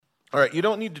All right, you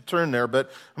don't need to turn there, but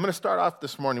I'm going to start off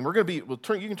this morning. You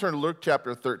can turn to Luke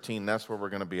chapter 13. That's where we're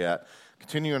going to be at.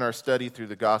 Continuing our study through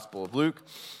the Gospel of Luke.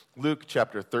 Luke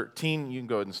chapter 13. You can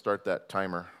go ahead and start that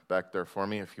timer back there for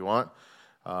me if you want.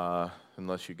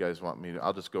 Unless you guys want me to.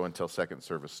 I'll just go until second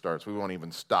service starts. We won't even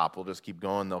stop. We'll just keep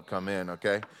going. They'll come in,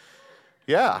 okay?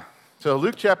 Yeah. So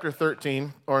Luke chapter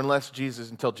 13, or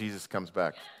until Jesus comes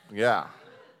back. Yeah.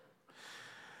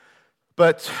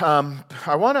 But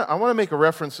I want to make a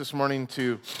reference this morning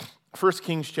to 1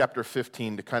 Kings chapter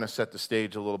 15 to kind of set the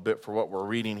stage a little bit for what we're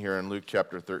reading here in Luke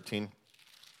chapter 13.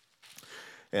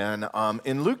 And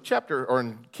in 1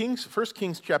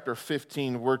 Kings chapter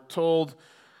 15, we're told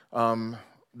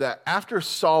that after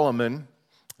Solomon,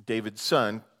 David's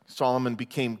son, Solomon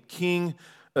became king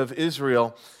of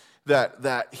Israel,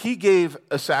 that he gave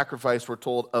a sacrifice, we're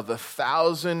told, of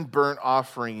 1,000 burnt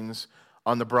offerings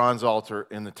on the bronze altar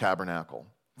in the tabernacle.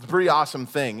 It's a pretty awesome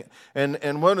thing.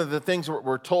 And one of the things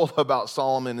we're told about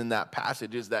Solomon in that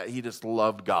passage is that he just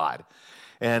loved God.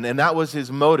 And that was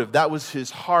his motive. That was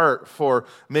his heart for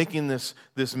making this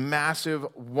massive,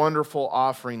 wonderful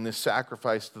offering, this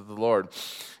sacrifice to the Lord.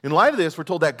 In light of this, we're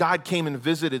told that God came and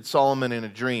visited Solomon in a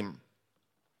dream.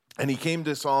 And he came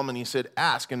to Solomon, he said,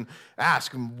 ask, and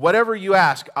whatever you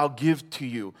ask, I'll give to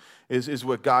you, is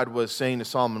what God was saying to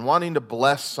Solomon, wanting to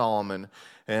bless Solomon.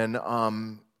 And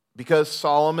because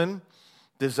Solomon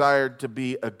desired to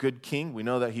be a good king, we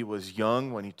know that he was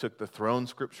young when he took the throne,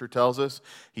 Scripture tells us.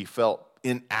 He felt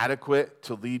inadequate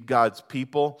to lead God's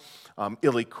people,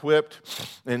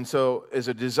 ill-equipped. And so as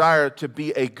a desire to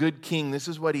be a good king, this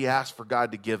is what he asked for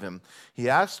God to give him. He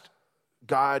asked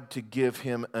God to give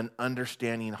him an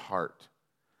understanding heart,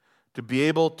 to be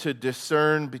able to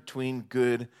discern between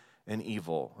good and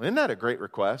evil. Isn't that a great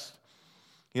request?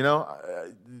 You know,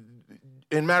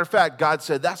 in matter of fact, God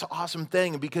said, that's an awesome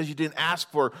thing. And because you didn't ask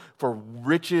for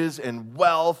riches and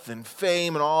wealth and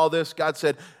fame and all this,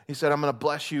 He said, I'm going to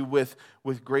bless you with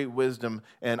great wisdom.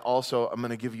 And also, I'm going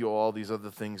to give you all these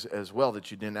other things as well that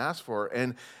you didn't ask for.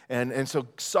 And so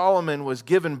Solomon was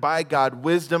given by God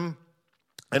wisdom.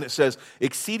 And it says,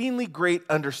 exceedingly great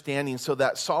understanding, so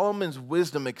that Solomon's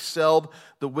wisdom excelled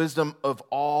the wisdom of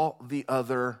all the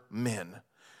other men.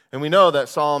 And we know that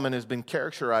Solomon has been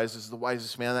characterized as the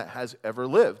wisest man that has ever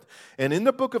lived. And in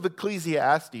the book of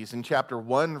Ecclesiastes, in chapter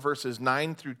 1, verses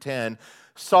 9 through 10,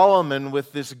 Solomon,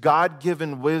 with this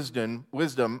God-given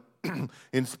wisdom,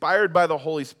 inspired by the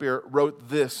Holy Spirit, wrote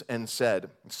this and said,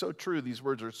 it's so true, these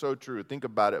words are so true, think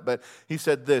about it. But he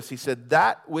said this, he said,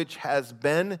 that which has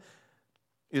been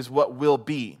is what will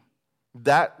be.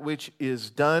 That which is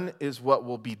done is what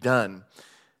will be done.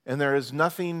 And there is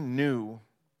nothing new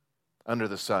under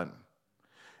the sun.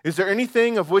 Is there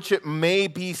anything of which it may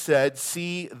be said,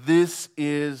 see, this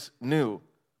is new?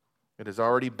 It has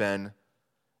already been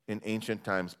in ancient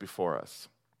times before us.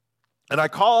 And I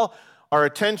call our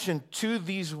attention to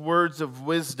these words of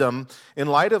wisdom in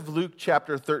light of Luke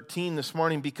chapter 13 this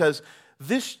morning, because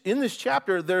in this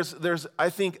chapter, there's I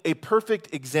think a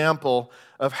perfect example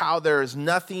of how there is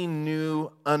nothing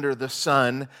new under the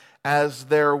sun, as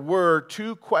there were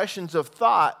two questions of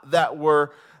thought that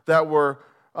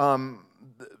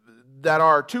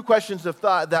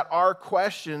are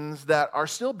questions that are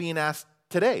still being asked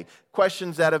today.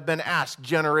 Questions that have been asked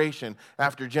generation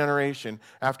after generation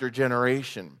after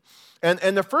generation.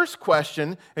 And the first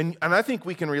question, and I think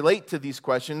we can relate to these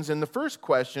questions, and the first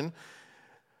question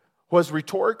was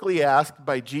rhetorically asked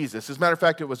by Jesus. As a matter of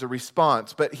fact, it was a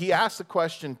response. But he asked the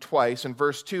question twice, in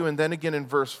verse 2 and then again in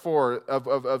verse 4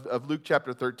 of Luke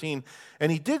chapter 13.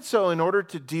 And he did so in order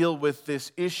to deal with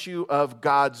this issue of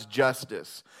God's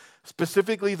justice.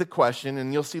 Specifically the question,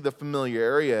 and you'll see the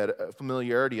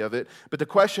familiarity of it, but the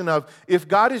question of if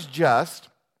God is just,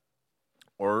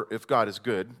 or if God is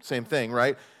good, same thing,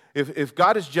 right? If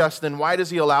God is just, then why does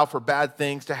he allow for bad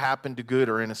things to happen to good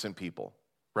or innocent people,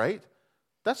 right?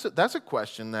 That's a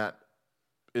question that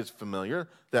is familiar,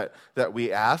 that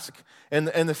we ask. And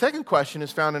the second question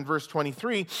is found in verse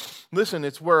 23. Listen,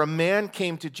 it's where a man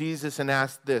came to Jesus and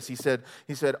asked this. He said,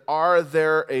 are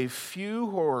there a few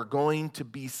who are going to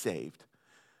be saved?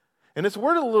 And it's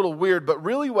worded a little weird, but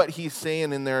really what he's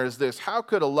saying in there is this: how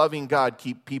could a loving God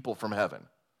keep people from heaven?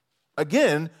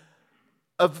 Again,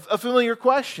 a familiar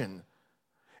question.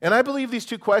 And I believe these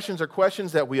two questions are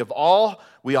questions that we all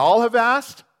have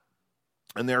asked.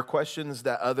 And there are questions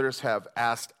that others have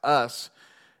asked us,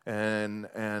 and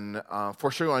for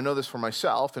sure I know this for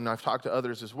myself, and I've talked to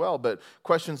others as well, but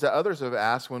questions that others have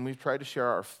asked when we've tried to share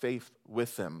our faith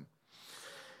with them.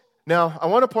 Now, I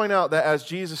want to point out that as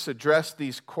Jesus addressed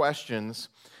these questions,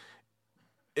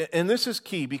 And this is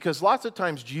key because lots of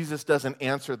times Jesus doesn't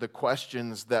answer the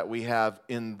questions that we have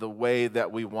in the way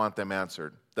that we want them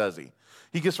answered, does he?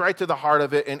 He gets right to the heart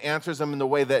of it and answers them in the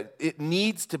way that it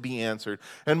needs to be answered.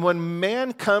 And when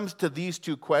man comes to these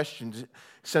two questions,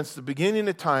 since the beginning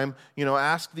of time,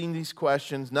 asking these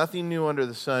questions, nothing new under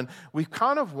the sun, we've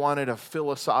kind of wanted a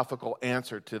philosophical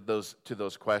answer to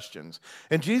those questions.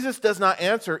 And Jesus does not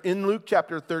answer in Luke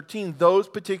chapter 13 those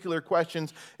particular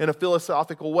questions in a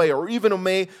philosophical way, or even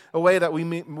a way that we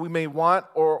may want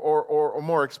or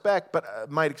more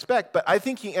might expect. But I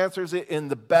think he answers it in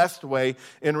the best way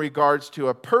in regards to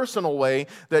a personal way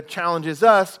that challenges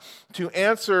us to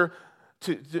answer.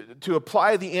 To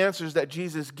apply the answers that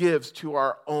Jesus gives to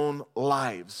our own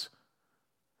lives.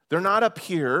 They're not up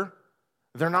here.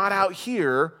 They're not out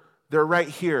here. They're right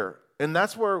here. And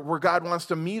that's where God wants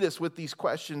to meet us with these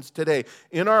questions today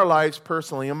in our lives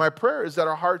personally. And my prayer is that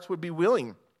our hearts would be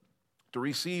willing to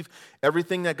receive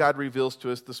everything that God reveals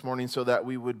to us this morning so that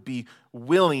we would be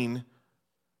willing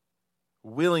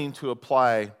to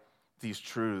apply these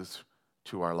truths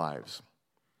to our lives.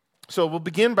 So we'll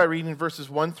begin by reading verses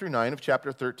 1 through 9 of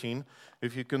chapter 13.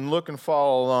 If you can look and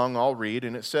follow along, I'll read.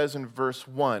 And it says in verse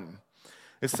 1,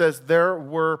 it says, "There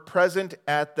were present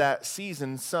at that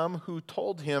season some who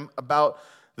told him about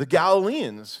the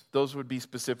Galileans." Those would be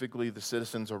specifically the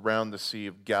citizens around the Sea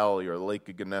of Galilee or the Lake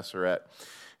of Gennesaret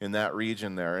in that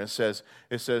region there. And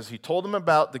it says he told them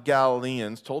about the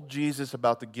Galileans, told Jesus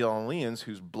about the Galileans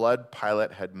whose blood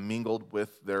Pilate had mingled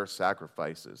with their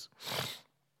sacrifices.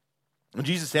 And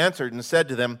Jesus answered and said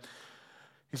to them,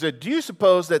 he said, "Do you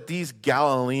suppose that these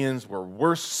Galileans were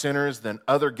worse sinners than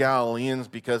other Galileans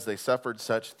because they suffered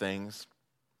such things?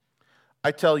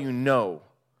 I tell you, no.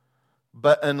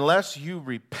 But unless you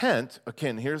repent,"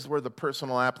 again, here's where the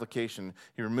personal application,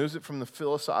 he removes it from the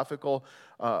philosophical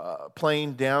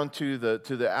plane down to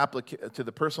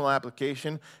the personal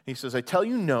application. He says, "I tell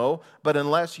you, no, but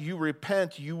unless you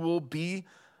repent, you will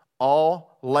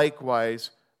all likewise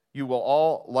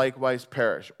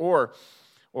perish."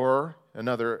 Or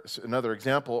another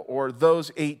example, or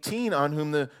those 18 on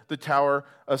whom the Tower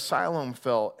of Siloam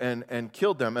fell and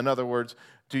killed them. In other words,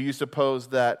 do you suppose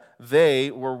that they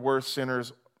were worse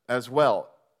sinners as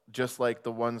well, just like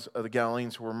the ones of the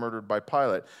Galileans who were murdered by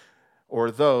Pilate? Or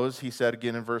those, he said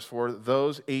again in verse 4,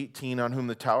 those 18 on whom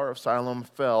the Tower of Siloam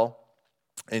fell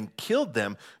and killed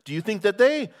them, do you think that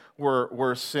they were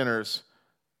worse sinners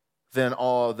than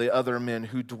all the other men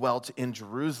who dwelt in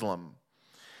Jerusalem?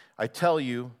 I tell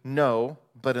you, no,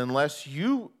 but unless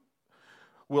you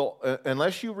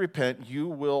repent, you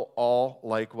will all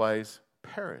likewise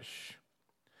perish.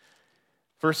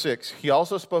 Verse 6, he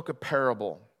also spoke a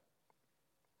parable.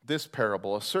 This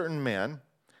parable, a certain man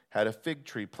had a fig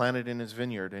tree planted in his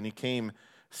vineyard, and he came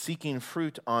seeking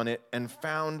fruit on it and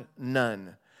found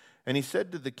none. And he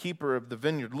said to the keeper of the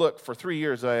vineyard, "Look, for 3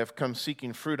 years I have come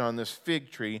seeking fruit on this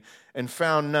fig tree and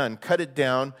found none. Cut it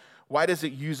down. Why does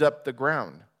it use up the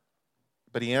ground?"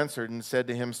 But he answered and said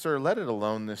to him, "Sir, let it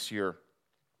alone this year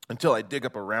until I dig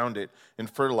up around it and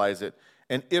fertilize it.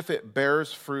 And if it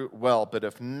bears fruit, well, but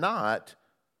if not,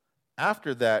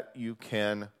 after that you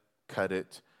can cut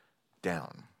it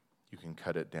down." You can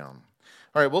cut it down.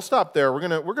 All right, we'll stop there. We're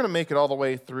gonna make it all the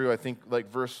way through, I think,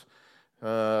 like verse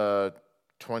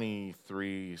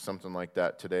 23, something like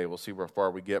that today. We'll see how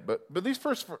far we get. But these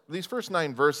first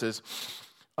 9 verses,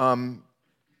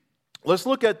 let's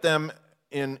look at them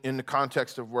in the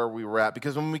context of where we were at.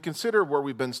 Because when we consider where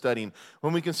we've been studying,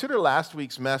 when we consider last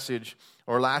week's message,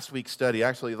 or last week's study,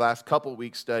 actually last couple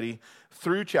weeks' study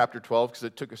through chapter 12, because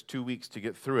it took us 2 weeks to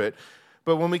get through it.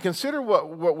 But when we consider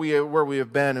where we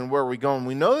have been and where we're going,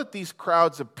 we know that these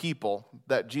crowds of people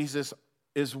that Jesus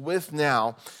is with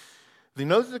now, they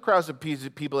know that the crowds of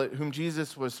people whom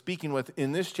Jesus was speaking with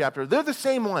in this chapter, they're the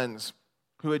same ones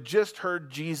who had just heard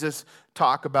Jesus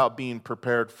talk about being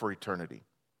prepared for eternity.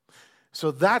 So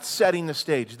that's setting the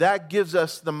stage. That gives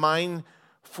us the mind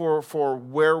for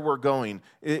where we're going.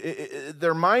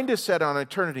 Their mind is set on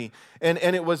eternity. And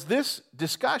it was this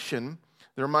discussion,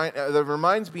 their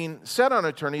minds being set on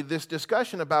eternity, this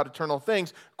discussion about eternal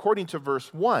things, according to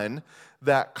verse 1,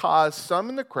 that caused some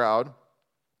in the crowd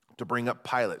to bring up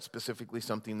Pilate, specifically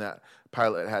something that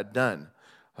Pilate had done.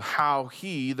 How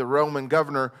he, the Roman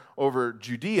governor over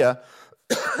Judea,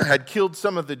 had killed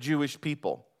some of the Jewish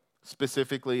people.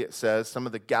 Specifically, it says some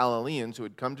of the Galileans who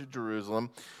had come to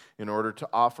Jerusalem in order to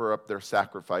offer up their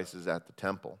sacrifices at the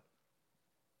temple.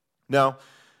 Now,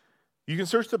 you can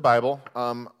search the Bible.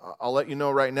 I'll let you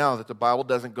know right now that the Bible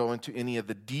doesn't go into any of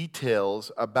the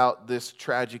details about this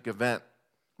tragic event,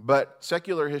 but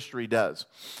secular history does.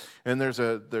 And there's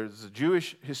a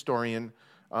Jewish historian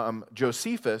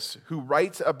Josephus, who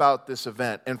writes about this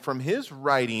event. And from his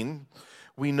writing,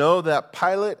 we know that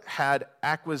Pilate had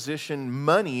acquisition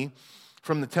money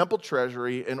from the temple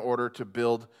treasury in order to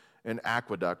build an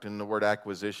aqueduct. And the word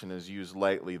acquisition is used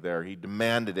lightly there. He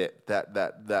demanded it,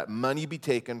 that money be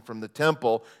taken from the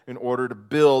temple in order to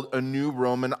build a new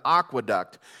Roman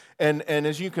aqueduct. And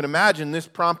as you can imagine, this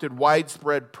prompted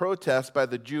widespread protest by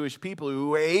the Jewish people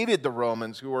who hated the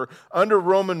Romans, who were under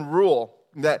Roman rule,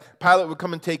 that Pilate would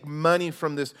come and take money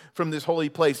from this holy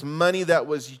place, money that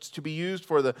was to be used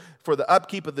for the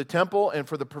upkeep of the temple and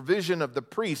for the provision of the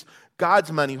priests,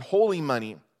 God's money, holy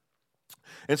money.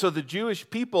 And so the Jewish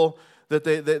people,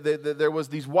 there was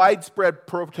these widespread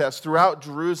protests throughout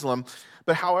Jerusalem.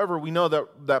 But however, we know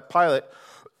that Pilate,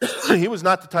 he was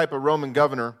not the type of Roman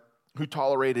governor who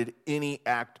tolerated any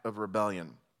act of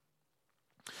rebellion.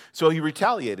 So he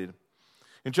retaliated.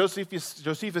 And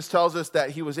Josephus tells us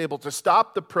that he was able to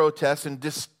stop the protests and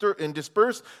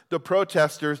disperse the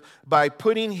protesters by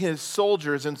putting his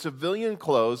soldiers in civilian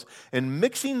clothes and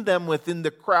mixing them within the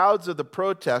crowds of the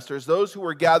protesters, those who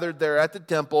were gathered there at the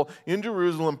temple in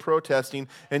Jerusalem protesting,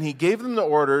 and he gave them the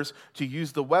orders to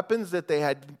use the weapons that they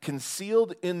had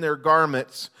concealed in their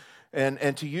garments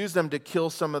and to use them to kill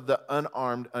some of the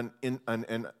unarmed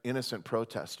and innocent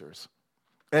protesters.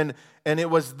 And it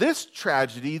was this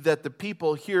tragedy that the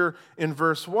people here in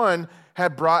verse 1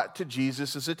 had brought to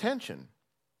Jesus' attention.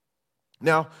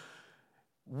 Now,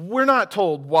 we're not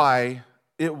told why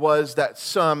it was that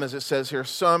some, as it says here,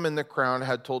 some in the crowd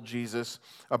had told Jesus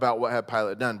about what had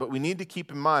Pilate done. But we need to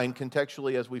keep in mind,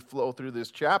 contextually as we flow through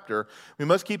this chapter, we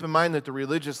must keep in mind that the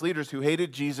religious leaders who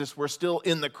hated Jesus were still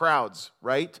in the crowds,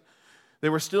 right? They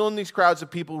were still in these crowds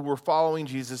of people who were following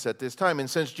Jesus at this time. And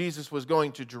since Jesus was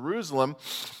going to Jerusalem,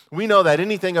 we know that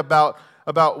anything about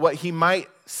what he might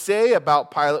say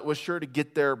about Pilate was sure to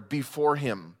get there before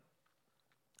him.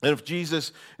 And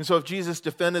so if Jesus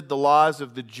defended the laws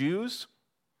of the Jews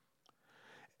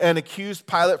and accused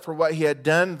Pilate for what he had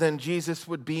done, then Jesus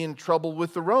would be in trouble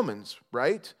with the Romans,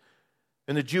 right?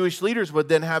 And the Jewish leaders would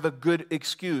then have a good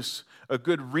excuse, a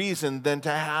good reason then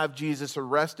to have Jesus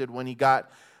arrested when he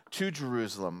got to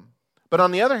Jerusalem. But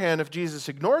on the other hand, if Jesus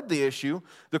ignored the issue,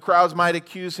 the crowds might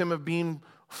accuse him of being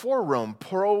for Rome,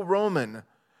 pro-Roman,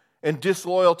 and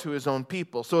disloyal to his own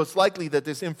people. So it's likely that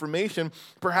this information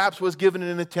perhaps was given in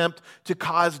an attempt to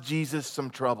cause Jesus some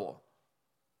trouble.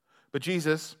 But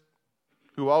Jesus,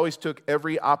 who always took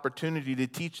every opportunity to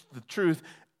teach the truth,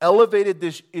 elevated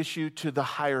this issue to the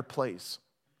higher place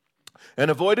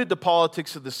and avoided the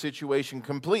politics of the situation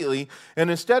completely. And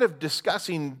instead of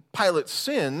discussing Pilate's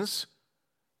sins,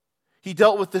 he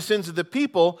dealt with the sins of the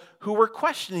people who were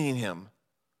questioning him.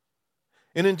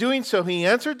 And in doing so, he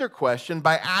answered their question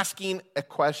by asking a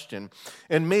question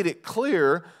and made it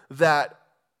clear that,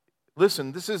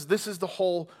 listen, this is the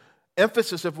whole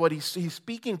emphasis of what he's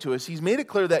speaking to us. He's made it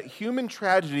clear that human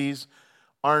tragedies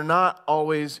are not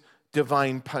always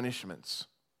divine punishments.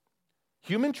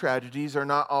 Human tragedies are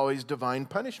not always divine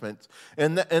punishments.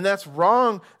 And that's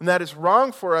wrong, and that is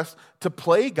wrong for us to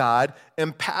play God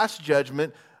and pass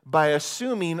judgment by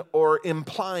assuming or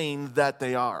implying that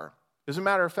they are. As a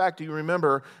matter of fact, do you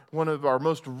remember one of our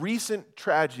most recent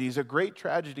tragedies, a great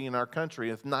tragedy in our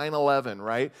country, it's 9/11,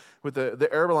 right? With the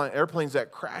airplanes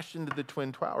that crashed into the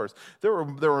Twin Towers. There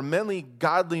were many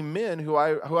godly men who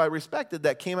I respected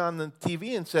that came on the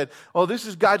TV and said, "Oh, this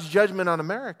is God's judgment on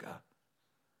America."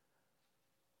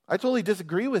 I totally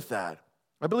disagree with that.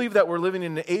 I believe that we're living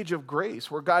in an age of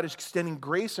grace where God is extending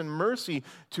grace and mercy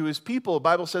to his people. The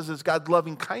Bible says it's God's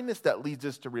loving kindness that leads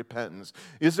us to repentance.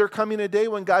 Is there coming a day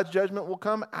when God's judgment will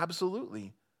come?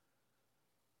 Absolutely.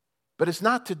 But it's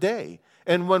not today.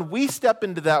 And when we step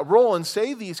into that role and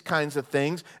say these kinds of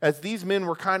things, as these men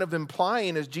were kind of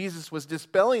implying as Jesus was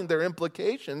dispelling their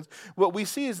implications, what we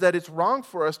see is that it's wrong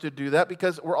for us to do that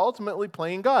because we're ultimately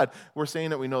playing God. We're saying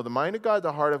that we know the mind of God,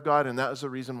 the heart of God, and that is the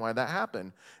reason why that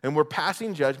happened. And we're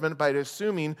passing judgment by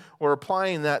assuming or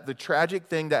applying that the tragic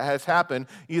thing that has happened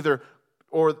either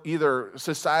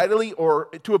societally or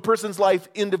to a person's life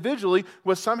individually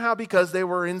was somehow because they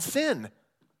were in sin.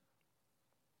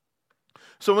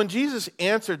 So when Jesus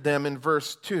answered them in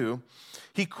verse 2,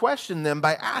 he questioned them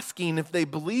by asking if they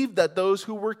believed that those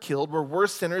who were killed were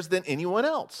worse sinners than anyone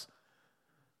else.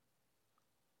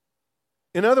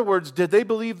 In other words, did they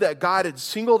believe that God had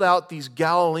singled out these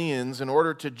Galileans in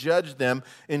order to judge them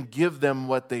and give them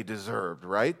what they deserved,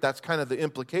 right? That's kind of the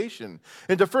implication.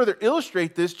 And to further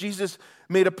illustrate this, Jesus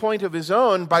made a point of his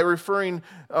own by referring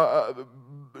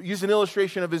use an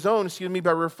illustration of his own,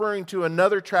 by referring to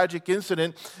another tragic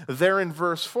incident there in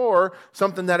verse 4,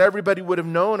 something that everybody would have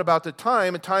known about the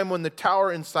time, a time when the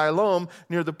tower in Siloam,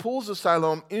 near the pools of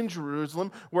Siloam in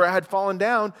Jerusalem, where it had fallen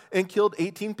down and killed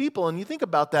 18 people. And you think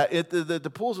about that,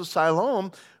 the pools of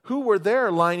Siloam, who were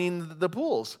there lining the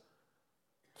pools?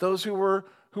 Those who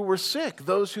were sick,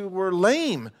 those who were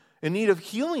lame, in need of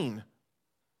healing.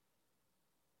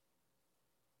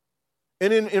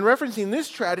 And in referencing this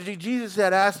tragedy, Jesus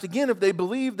had asked again if they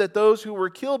believed that those who were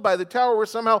killed by the tower were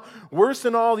somehow worse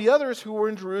than all the others who were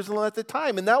in Jerusalem at the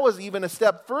time. And that was even a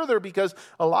step further, because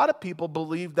a lot of people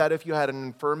believed that if you had an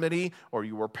infirmity or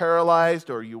you were paralyzed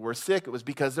or you were sick, it was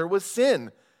because there was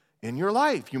sin in your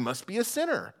life. You must be a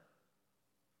sinner.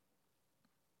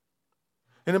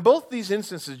 And in both these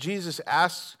instances, Jesus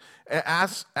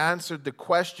answered the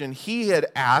question he had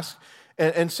asked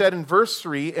and said in verse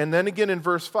 3, and then again in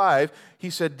verse 5,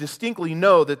 he said distinctly,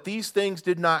 no, that these things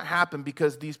did not happen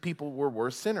because these people were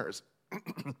worse sinners.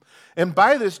 And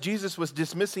by this, Jesus was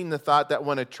dismissing the thought that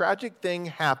when a tragic thing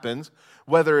happens,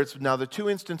 whether it's, now the two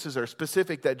instances are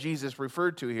specific that Jesus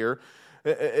referred to here,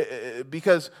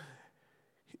 because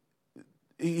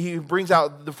he brings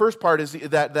out, the first part is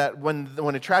that when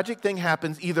a tragic thing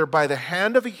happens, either by the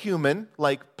hand of a human,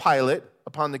 like Pilate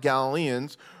upon the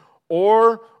Galileans,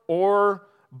 or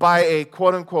by a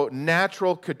quote-unquote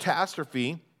natural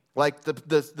catastrophe, like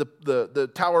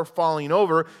the tower falling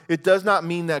over, it does not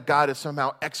mean that God has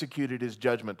somehow executed his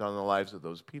judgment on the lives of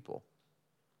those people,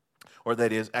 or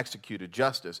that he has executed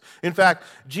justice. In fact,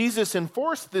 Jesus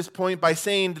enforced this point by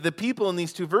saying to the people in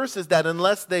these two verses that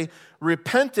unless they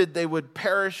repented, they would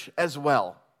perish as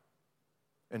well.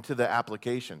 And to the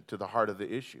application, to the heart of the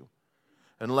issue.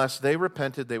 Unless they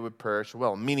repented, they would perish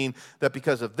well. Meaning that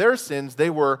because of their sins,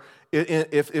 they were,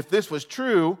 if this was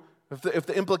true, if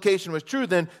the implication was true,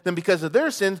 then because of their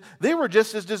sins, they were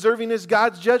just as deserving as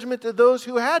God's judgment to those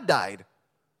who had died.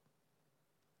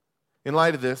 In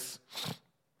light of this,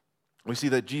 we see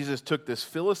that Jesus took this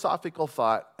philosophical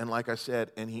thought, and like I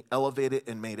said, and he elevated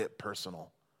and made it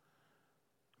personal.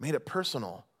 Made it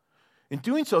personal. In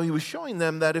doing so, he was showing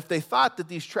them that if they thought that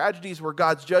these tragedies were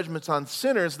God's judgments on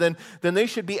sinners, then they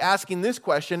should be asking this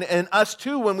question, and us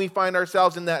too, when we find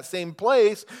ourselves in that same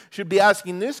place, should be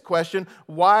asking this question: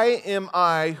 why am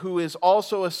I, who is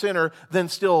also a sinner, then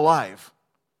still alive?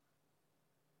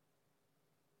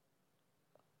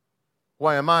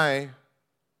 Why am I,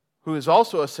 who is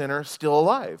also a sinner, still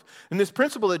alive? And this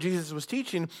principle that Jesus was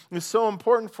teaching is so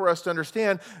important for us to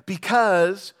understand,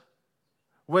 because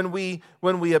when we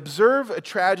observe a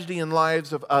tragedy in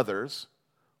lives of others,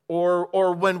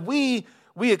 or when we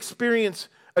experience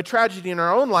a tragedy in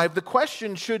our own life, the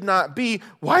question should not be,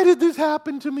 why did this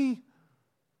happen to me?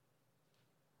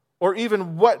 Or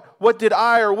even what did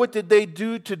I or what did they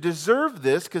do to deserve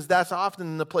this? Because that's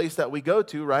often the place that we go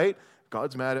to, right?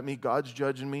 God's mad at me, God's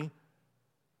judging me.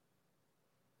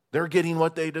 They're getting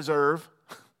what they deserve.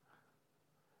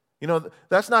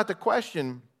 That's not the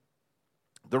question.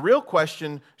 The real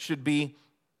question should be,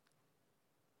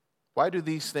 why do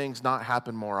these things not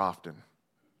happen more often?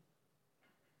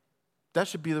 That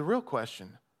should be the real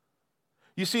question.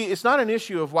 You see, it's not an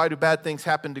issue of why do bad things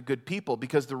happen to good people,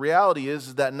 because the reality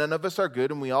is that none of us are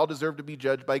good and we all deserve to be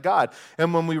judged by God.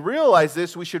 And when we realize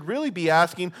this, we should really be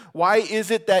asking, why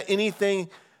is it that anything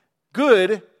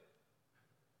good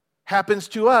happens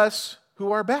to us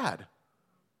who are bad?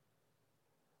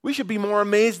 We should be more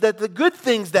amazed at the good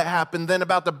things that happen than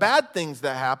about the bad things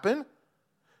that happen.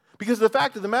 Because the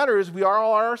fact of the matter is we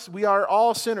are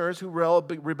all sinners who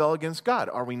rebel against God,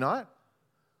 are we not?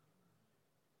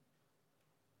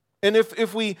 And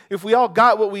if we all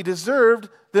got what we deserved,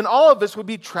 then all of us would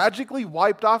be tragically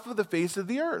wiped off of the face of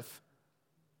the earth.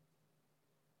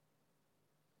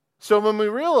 So when we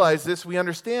realize this, we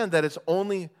understand that it's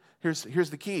only, here's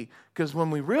the key, because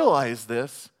when we realize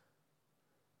this,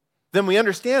 then we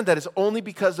understand that it's only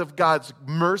because of God's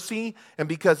mercy and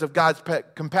because of God's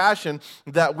compassion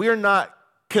that we're not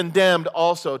condemned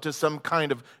also to some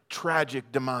kind of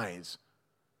tragic demise.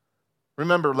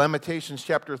 Remember, Lamentations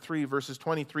chapter 3, verses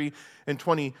 22 and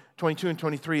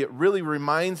 23, it really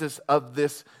reminds us of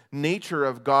this nature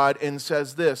of God and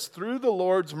says this: through the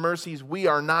Lord's mercies we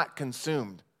are not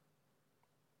consumed.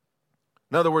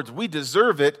 In other words, we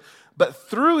deserve it, but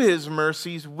through his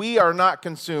mercies we are not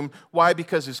consumed. Why?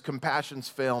 Because his compassions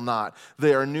fail not.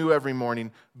 They are new every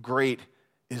morning. Great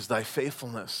is thy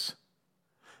faithfulness.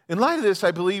 In light of this,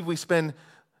 I believe we spend,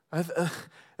 at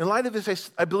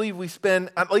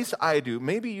least I do.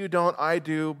 Maybe you don't, I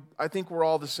do. I think we're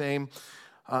all the same.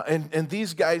 and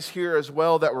these guys here as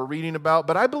well that we're reading about.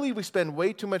 But I believe we spend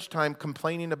way too much time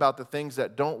complaining about the things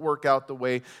that don't work out the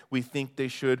way we think they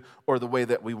should or the way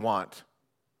that we want.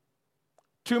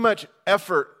 Too much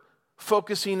effort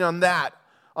focusing on that,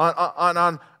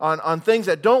 on things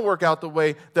that don't work out the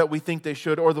way that we think they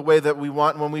should or the way that we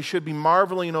want, when we should be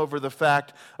marveling over the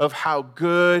fact of how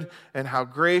good and how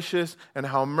gracious and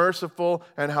how merciful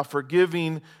and how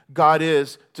forgiving God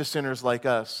is to sinners like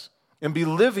us. And be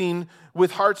living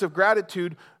with hearts of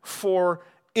gratitude for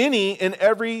any and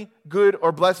every good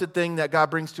or blessed thing that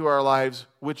God brings to our lives,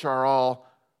 which are all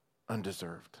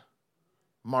undeserved.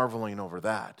 Marveling over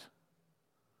that.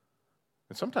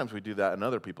 And sometimes we do that in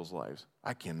other people's lives.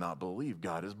 I cannot believe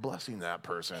God is blessing that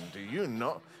person. Do you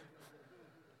know?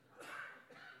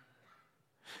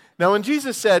 Now, when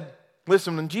Jesus said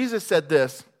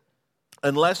this,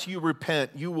 unless you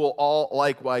repent, you will all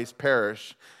likewise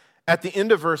perish. At the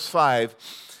end of verse 5,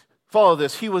 follow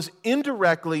this. He was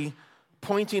indirectly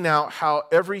pointing out how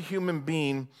every human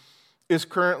being is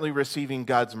currently receiving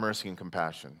God's mercy and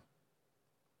compassion.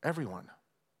 Everyone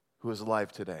who is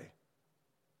alive today.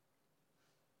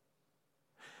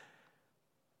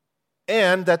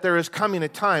 And that there is coming a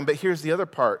time, but here's the other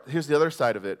part, here's the other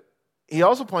side of it. He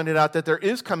also pointed out that there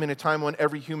is coming a time when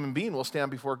every human being will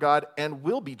stand before God and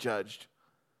will be judged.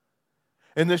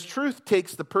 And this truth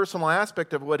takes the personal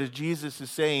aspect of what Jesus is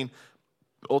saying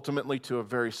ultimately to a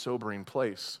very sobering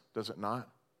place, does it not?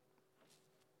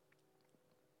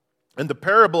 And the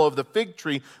parable of the fig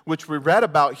tree, which we read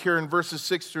about here in verses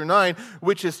 6 through 9,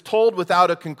 which is told without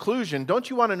a conclusion. Don't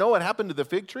you want to know what happened to the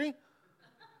fig tree?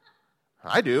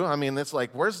 I do. I mean, it's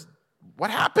like, what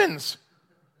happens?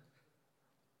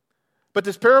 But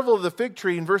this parable of the fig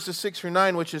tree in verses 6 through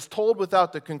 9, which is told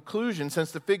without the conclusion,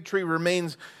 since the fig tree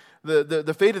remains,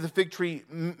 the fate of the fig tree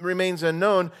remains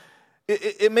unknown,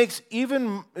 it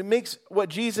makes what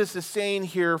Jesus is saying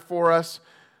here for us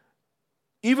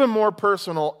even more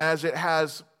personal, as it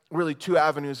has really two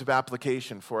avenues of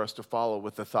application for us to follow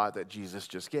with the thought that Jesus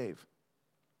just gave.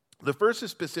 The first is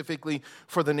specifically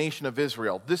for the nation of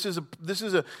Israel. This is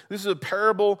a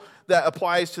parable that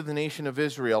applies to the nation of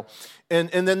Israel. And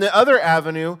then the other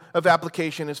avenue of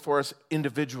application is for us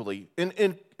individually.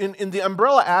 In the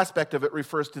umbrella aspect of it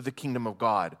refers to the kingdom of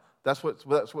God. That's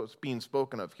what's being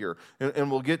spoken of here, and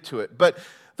we'll get to it. But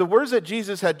the words that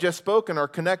Jesus had just spoken are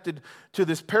connected to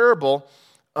this parable,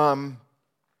 and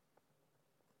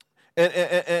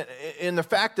the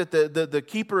fact that the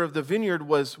keeper of the vineyard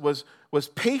was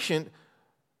patient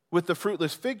with the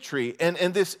fruitless fig tree.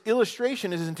 And this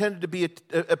illustration is intended to be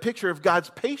a picture of God's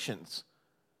patience,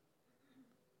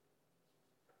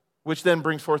 which then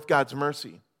brings forth God's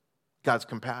mercy, God's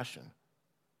compassion,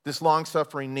 this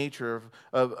long-suffering nature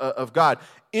of God.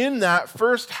 In that,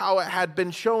 first, how it had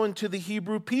been shown to the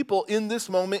Hebrew people in this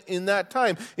moment, in that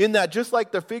time. In that, just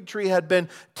like the fig tree had been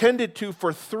tended to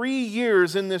for 3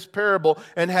 years in this parable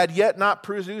and had yet not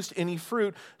produced any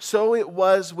fruit, so it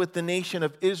was with the nation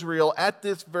of Israel at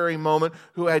this very moment,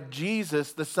 who had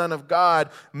Jesus, the Son of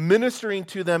God, ministering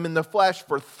to them in the flesh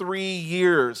for 3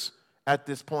 years at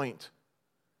this point.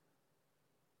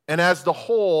 And as a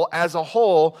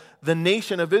whole, the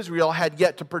nation of Israel had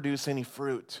yet to produce any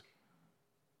fruit.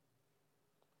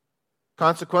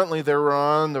 Consequently, they were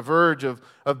on the verge of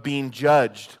being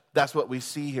judged. That's what we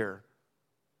see here.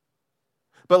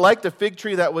 But like the fig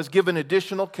tree that was given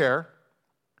additional care,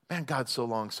 man, God's so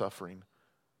long-suffering.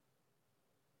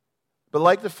 But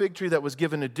like the fig tree that was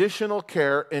given additional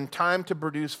care and time to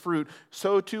produce fruit,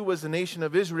 so too was the nation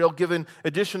of Israel given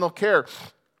additional care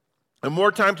and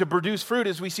more time to produce fruit,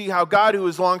 as we see how God, who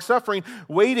is long-suffering,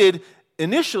 waited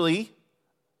initially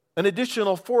an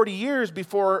additional 40 years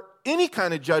before any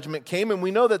kind of judgment came. And we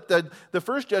know that the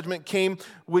first judgment came,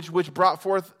 which brought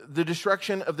forth the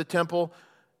destruction of the temple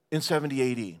in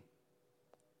 70 AD.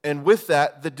 And with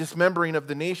that, the dismembering of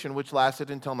the nation, which lasted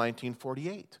until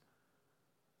 1948.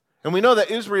 And we know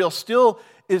that Israel still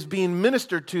is being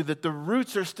ministered to, that the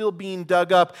roots are still being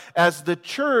dug up as the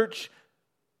church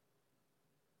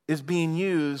is being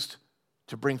used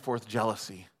to bring forth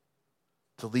jealousy,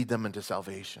 to lead them into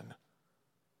salvation.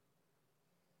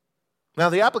 Now,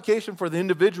 the application for the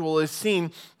individual is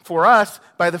seen for us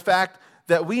by the fact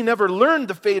that we never learned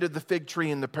the fate of the fig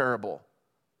tree in the parable.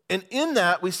 And in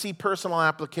that, we see personal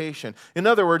application. In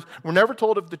other words, we're never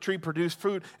told if the tree produced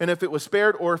fruit and if it was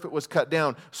spared or if it was cut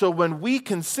down. So when we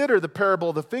consider the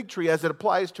parable of the fig tree as it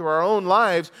applies to our own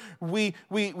lives, we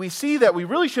see that we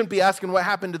really shouldn't be asking what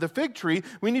happened to the fig tree.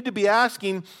 We need to be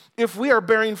asking if we are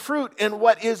bearing fruit and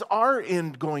what is our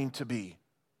end going to be.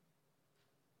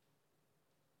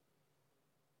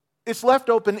 It's left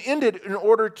open-ended in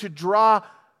order to draw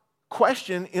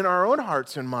question in our own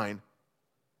hearts and mind.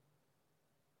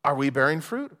 Are we bearing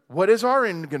fruit? What is our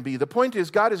end going to be? The point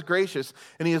is, God is gracious,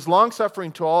 and He is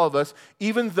long-suffering to all of us,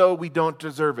 even though we don't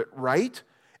deserve it, right?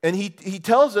 And He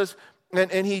tells us,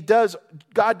 and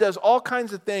God does all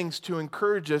kinds of things to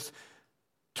encourage us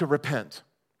to repent.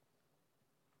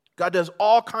 God does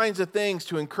all kinds of things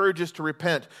to encourage us to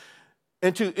repent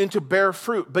and to bear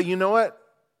fruit. But you know what?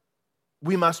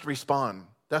 We must respond.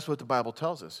 That's what the Bible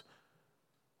tells us.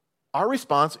 Our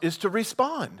response is to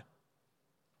respond.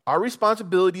 Our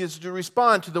responsibility is to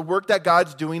respond to the work that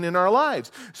God's doing in our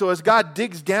lives. So as God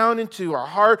digs down into our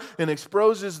heart and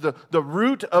exposes the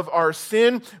root of our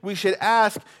sin, we should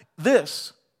ask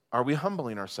this: are we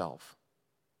humbling ourselves?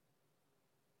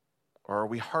 Or are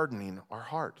we hardening our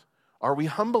heart? Are we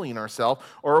humbling ourselves,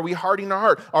 or are we hardening our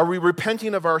heart? Are we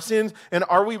repenting of our sins, and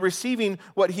are we receiving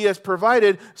what He has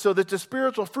provided so that the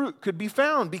spiritual fruit could be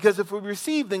found? Because if we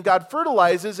receive, then God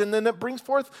fertilizes, and then it brings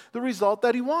forth the result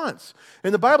that He wants.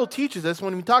 And the Bible teaches us,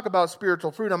 when we talk about spiritual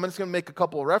fruit, I'm just going to make a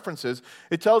couple of references.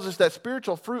 It tells us that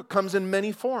spiritual fruit comes in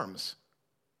many forms.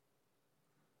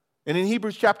 And in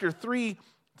Hebrews chapter 13,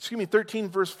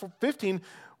 verse 15,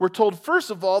 we're told,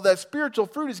 first of all, that spiritual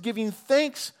fruit is giving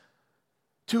thanks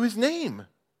to His name,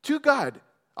 to God,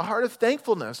 a heart of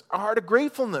thankfulness, a heart of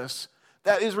gratefulness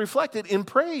that is reflected in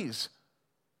praise.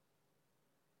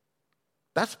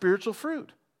 That's spiritual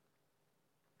fruit.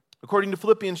 According to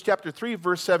Philippians chapter 3,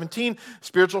 verse 17,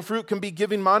 spiritual fruit can be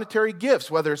giving monetary gifts,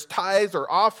 whether it's tithes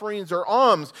or offerings or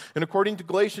alms. And according to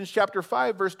Galatians chapter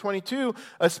 5, verse 22,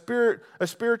 a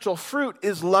spiritual fruit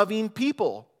is loving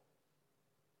people.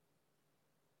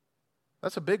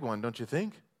 That's a big one, don't you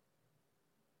think?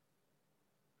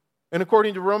 And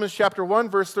according to Romans chapter 1,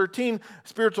 verse 13,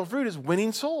 spiritual fruit is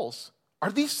winning souls.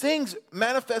 Are these things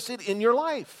manifested in your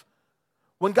life?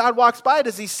 When God walks by,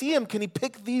 does He see them? Can He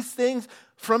pick these things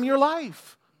from your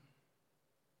life?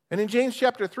 And in James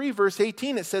chapter 3, verse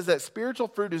 18, it says that spiritual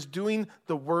fruit is doing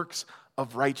the works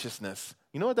of righteousness.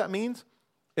 You know what that means?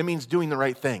 It means doing the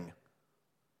right thing. It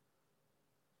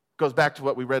goes back to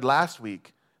what we read last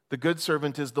week. The good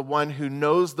servant is the one who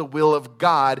knows the will of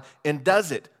God and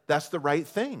does it. That's the right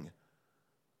thing.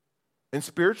 And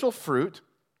spiritual fruit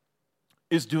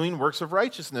is doing works of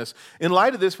righteousness. In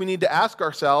light of this, we need to ask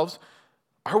ourselves,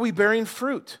 are we bearing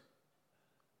fruit?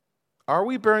 Are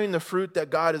we bearing the fruit that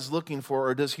God is looking for,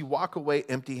 or does He walk away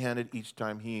empty-handed each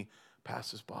time He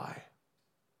passes by?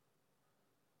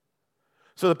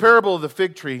 So the parable of the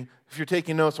fig tree, if you're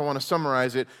taking notes, I want to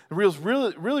summarize it. It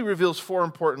really reveals four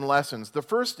important lessons. The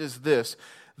first is this,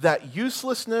 that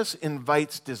uselessness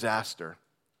invites disaster.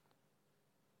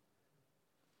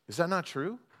 Is that not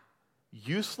true?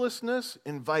 Uselessness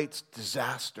invites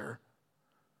disaster.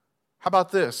 How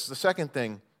about this? The second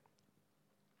thing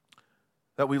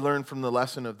that we learn from the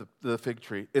lesson of the fig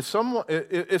tree. If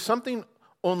something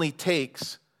only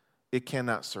takes, it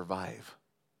cannot survive.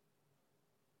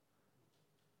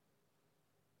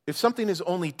 If something is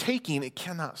only taking, it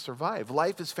cannot survive.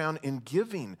 Life is found in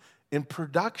giving, in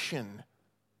production.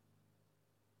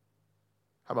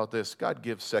 How about this? God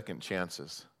gives second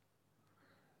chances.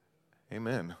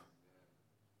 Amen.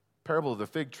 Parable of the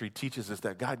fig tree teaches us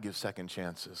that God gives second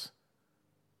chances.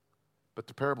 But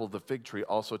the parable of the fig tree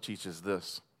also teaches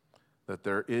this, that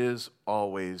there is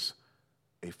always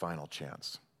a final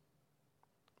chance.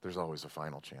 There's always a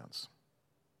final chance.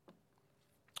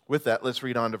 With that, let's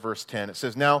read on to verse 10. It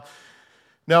says, Now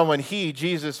when He,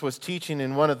 Jesus, was teaching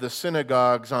in one of the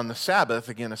synagogues on the Sabbath,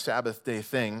 again, a Sabbath day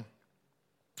thing,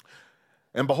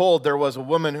 and behold, there was a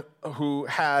woman who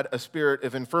had a spirit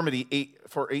of infirmity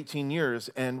for 18 years,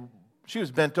 and she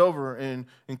was bent over and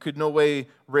could no way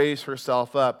raise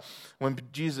herself up. When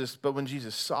Jesus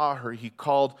saw her, He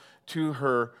called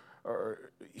her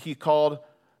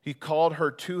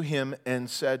to Him and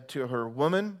said to her,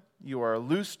 Woman, you are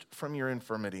loosed from your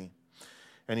infirmity.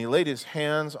 And He laid His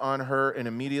hands on her, and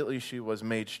immediately she was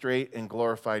made straight and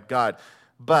glorified God.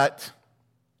 But,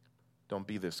 don't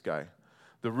be this guy.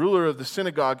 The ruler of the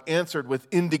synagogue answered with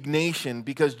indignation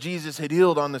because Jesus had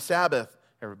healed on the Sabbath.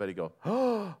 Everybody go,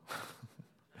 oh.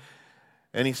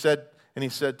 And he said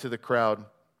to the crowd,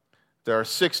 there are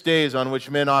 6 days on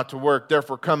which men ought to work,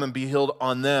 therefore come and be healed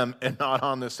on them and not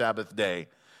on the Sabbath day.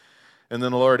 And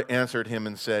then the Lord answered him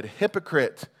and said,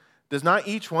 Hypocrite, does not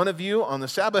each one of you on the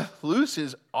Sabbath loose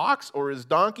his ox or his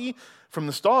donkey from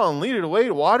the stall and lead it away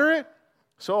to water it?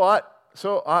 So ought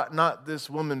not this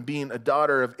woman, being a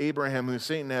daughter of Abraham, who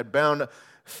Satan had bound,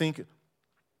 think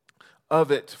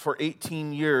of it for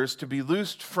 18 years, to be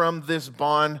loosed from this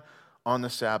bond on the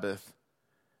Sabbath.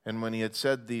 And when he had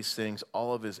said these things,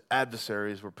 all of his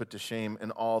adversaries were put to shame,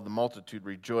 and all the multitude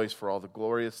rejoiced for all the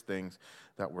glorious things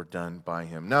that were done by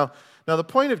him. Now the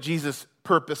point of Jesus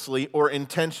purposely or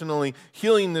intentionally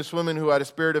healing this woman who had a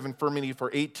spirit of infirmity for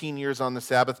 18 years on the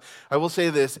Sabbath, I will say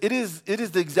this, it is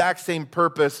the exact same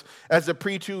purpose as the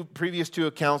previous two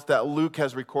accounts that Luke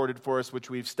has recorded for us, which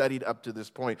we've studied up to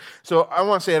this point. So I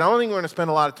want to say it, I don't think we're going to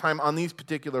spend a lot of time on these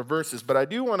particular verses, but I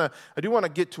do want to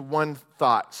get to one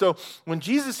thought. So when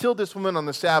Jesus healed this woman on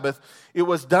the Sabbath, it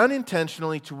was done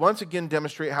intentionally to once again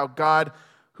demonstrate how God,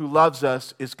 who loves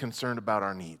us, is concerned about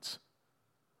our needs.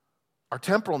 Our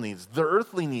temporal needs, the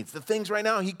earthly needs, the things right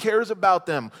now, he cares about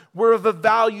them. We're of a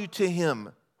value to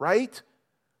him, right?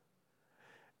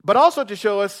 But also to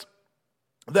show us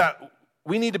that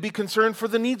we need to be concerned for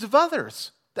the needs of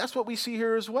others. That's what we see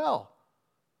here as well.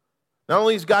 Not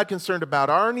only is God concerned about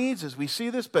our needs as we see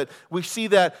this, but we see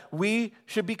that we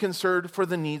should be concerned for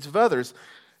the needs of others.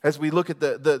 As we look at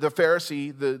the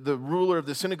Pharisee, the ruler of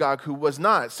the synagogue, who was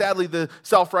not. Sadly, the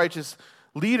self-righteous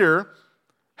leader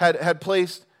had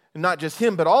placed, not just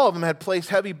him, but all of them had placed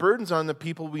heavy burdens on the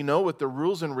people we know with the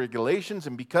rules and regulations.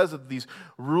 And because of these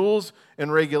rules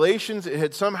and regulations, it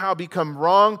had somehow become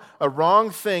a wrong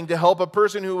thing to help a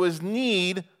person who was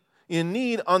in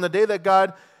need on the day that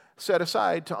God set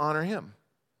aside to honor him.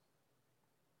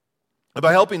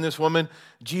 By helping this woman,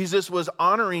 Jesus was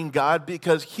honoring God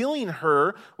because healing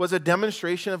her was a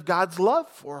demonstration of God's love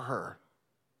for her.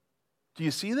 Do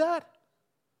you see that?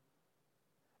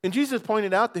 And Jesus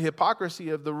pointed out the hypocrisy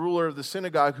of the ruler of the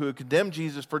synagogue who had condemned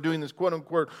Jesus for doing this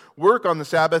quote-unquote work on the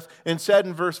Sabbath, and said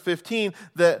in verse 15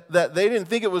 that they didn't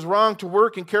think it was wrong to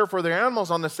work and care for their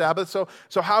animals on the Sabbath,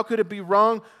 so how could it be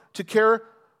wrong to care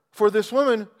for this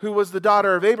woman who was the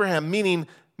daughter of Abraham, meaning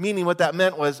what that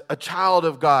meant was a child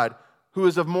of God, who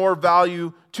is of more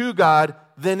value to God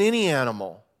than any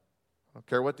animal. I don't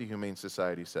care what the Humane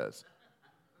Society says.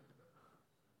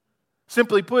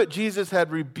 Simply put, Jesus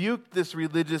had rebuked this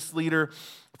religious leader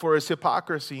for his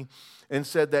hypocrisy and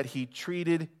said that he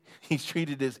treated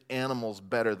his animals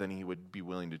better than he would be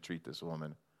willing to treat this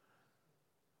woman.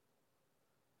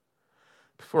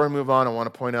 Before I move on, I want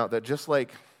to point out that just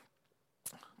like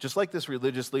this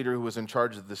religious leader who was in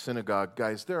charge of the synagogue,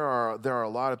 guys, there are a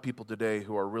lot of people today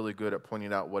who are really good at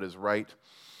pointing out what is right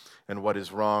and what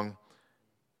is wrong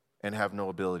and have no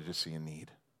ability to see a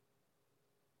need.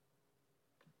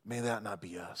 May that not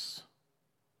be us.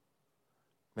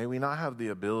 May we not have the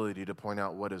ability to point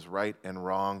out what is right and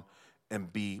wrong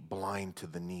and be blind to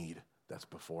the need that's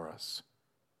before us.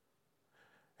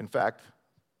 In fact,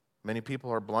 many people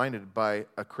are blinded by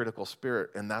a critical spirit,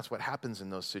 and that's what happens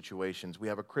in those situations. We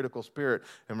have a critical spirit,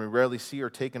 and we rarely see or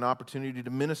take an opportunity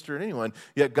to minister to anyone.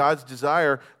 Yet God's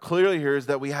desire clearly here is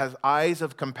that we have eyes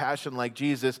of compassion like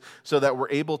Jesus, so that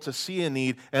we're able to see a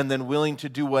need and then willing to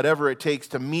do whatever it takes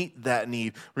to meet that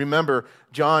need. Remember,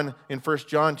 in 1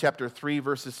 John chapter 3,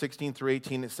 verses 16 through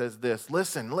 18, it says this.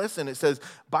 Listen, it says,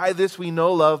 "By this we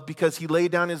know love, because he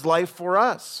laid down his life for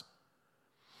us.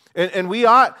 And we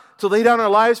ought to lay down our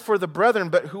lives for the brethren,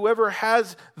 but whoever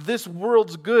has this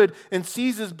world's good and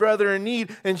sees his brother in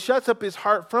need and shuts up his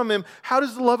heart from him, how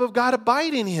does the love of God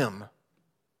abide in him?"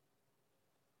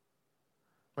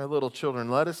 My little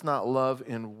children, let us not love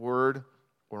in word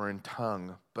or in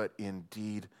tongue, but in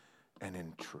deed and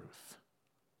in truth.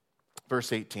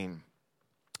 Verse 18,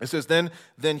 it says, Then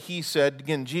he said,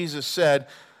 again, Jesus said,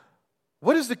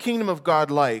 "What is the kingdom of God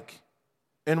like?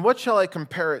 And what shall I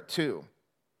compare it to?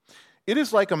 It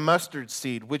is like a mustard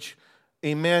seed, which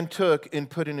a man took and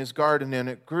put in his garden, and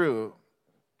it grew.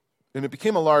 And it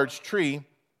became a large tree,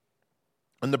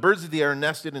 and the birds of the air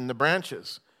nested in the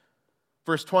branches."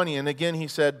 Verse 20, and again he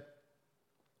said,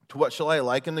 "To what shall I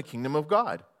liken the kingdom of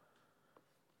God?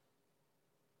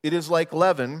 It is like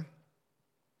leaven,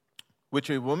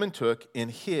 which a woman took and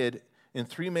hid in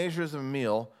 3 measures of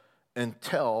meal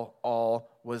until all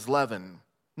was leavened."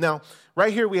 Now,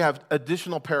 right here we have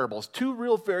additional parables, 2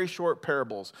 real very short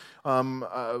parables,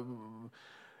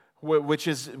 which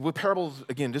is parables,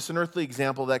 again, just an earthly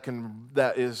example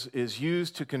that is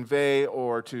used to convey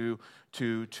or to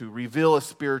reveal a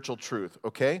spiritual truth,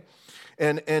 okay?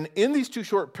 And in these 2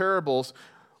 short parables,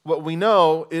 what we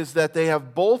know is that they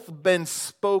have both been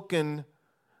spoken.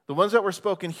 The ones that were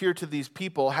spoken here to these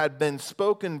people had been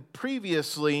spoken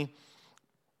previously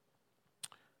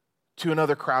to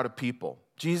another crowd of people.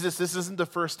 This isn't the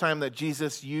first time that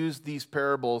Jesus used these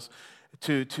parables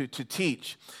to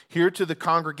teach. Here to the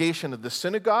congregation of the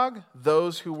synagogue,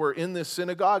 those who were in this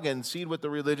synagogue and see what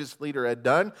the religious leader had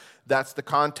done, that's the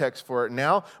context for it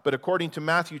now. But according to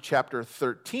Matthew chapter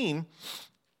 13,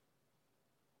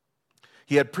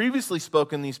 He had previously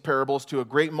spoken these parables to a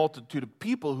great multitude of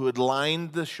people who had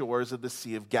lined the shores of the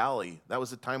Sea of Galilee. That was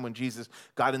the time when Jesus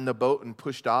got in the boat and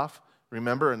pushed off,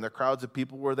 remember? And the crowds of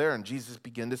people were there, and Jesus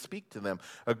began to speak to them,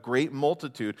 a great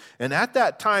multitude. And at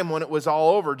that time, when it was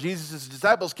all over, Jesus'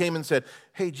 disciples came and said,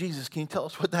 "Hey, Jesus, can you tell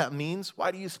us what that means?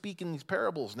 Why do you speak in these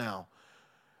parables now?"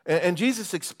 And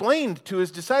Jesus explained to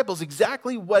his disciples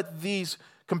exactly what these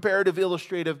comparative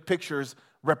illustrative pictures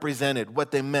represented, what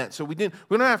they meant. So we don't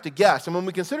have to guess. And when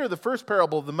we consider the first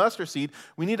parable of the mustard seed,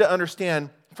 we need to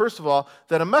understand, first of all,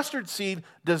 that a mustard seed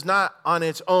does not on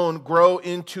its own grow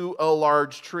into a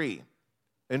large tree.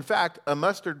 In fact,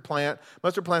 mustard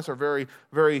plants are very,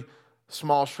 very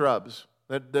small shrubs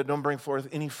that don't bring forth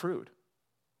any fruit.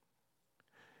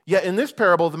 Yet in this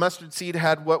parable, the mustard seed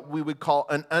had what we would call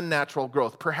an unnatural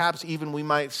growth. Perhaps even we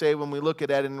might say, when we look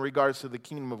at it in regards to the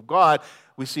kingdom of God,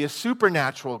 we see a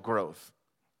supernatural growth.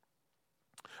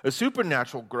 A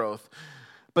supernatural growth.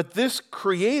 But this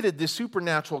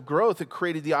supernatural growth, it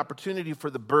created the opportunity for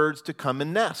the birds to come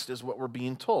and nest, is what we're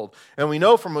being told. And we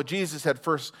know from when Jesus had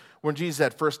first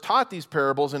taught these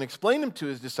parables and explained them to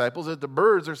his disciples, that the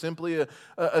birds are simply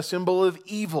a symbol of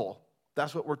evil.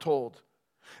 That's what we're told.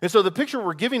 And so the picture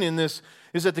we're giving in this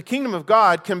is that the kingdom of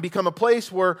God can become a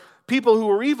place where people who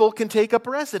are evil can take up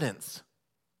residence.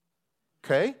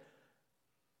 Okay?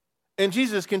 And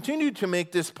Jesus continued to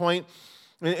make this point.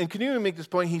 And continuing to make this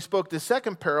point, he spoke the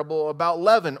second parable about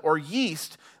leaven or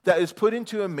yeast that is put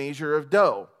into a measure of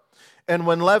dough. And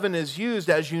when leaven is used,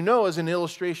 as you know, as an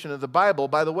illustration of the Bible,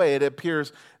 by the way, it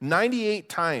appears 98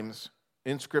 times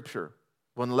in Scripture.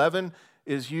 When leaven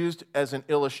is used as an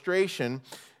illustration,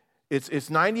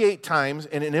 it's 98 times,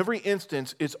 and in every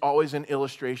instance, it's always an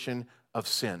illustration of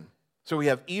sin. So we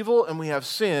have evil and we have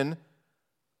sin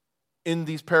in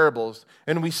these parables.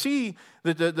 And we see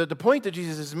that the point that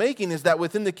Jesus is making is that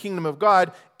within the kingdom of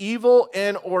God, evil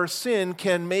and or sin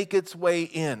can make its way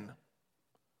in.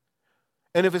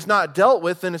 And if it's not dealt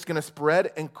with, then it's going to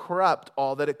spread and corrupt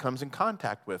all that it comes in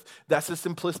contact with. That's the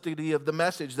simplicity of the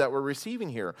message that we're receiving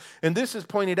here. And this is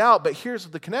pointed out, but here's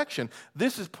the connection.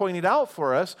 This is pointed out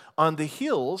for us on the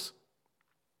heels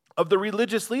of the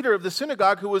religious leader of the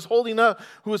synagogue who was holding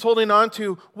on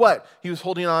to what? He was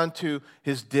holding on to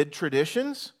his did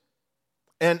traditions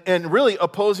and really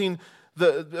opposing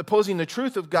the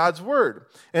truth of God's word.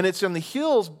 And it's on the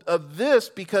heels of this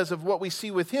because of what we see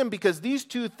with him, because these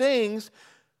two things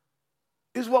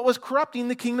is what was corrupting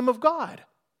the kingdom of God.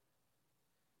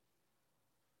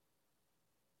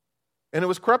 And it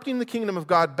was corrupting the kingdom of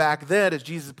God back then, as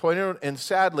Jesus pointed out, and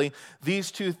sadly,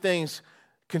 these two things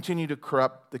continue to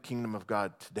corrupt the kingdom of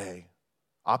God today.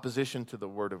 Opposition to the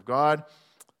word of God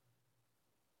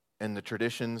and the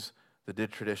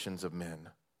dead traditions of men.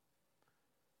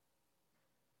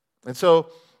 And so,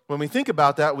 when we think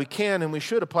about that, we can and we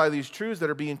should apply these truths that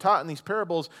are being taught in these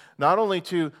parables, not only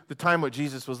to the time when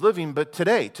Jesus was living, but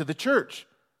today, to the church.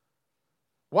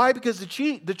 Why? Because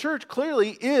the church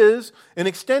clearly is an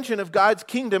extension of God's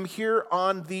kingdom here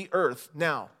on the earth.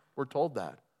 Now, we're told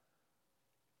that.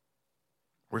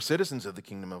 We're citizens of the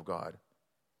kingdom of God.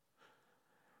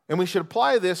 And we should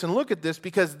apply this and look at this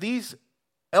because these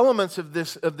elements of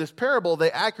this parable, they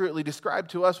accurately describe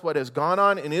to us what has gone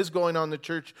on and is going on in the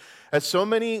church, as so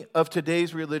many of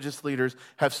today's religious leaders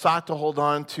have sought to hold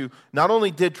on to not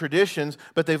only dead traditions,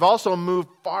 but they've also moved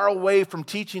far away from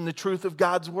teaching the truth of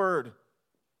God's word.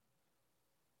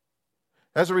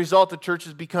 As a result, the church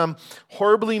has become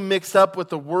horribly mixed up with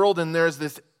the world, and there's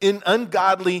this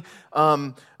ungodly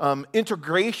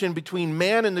integration between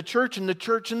man and the church and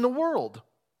the world.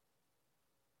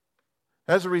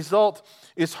 As a result,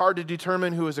 it's hard to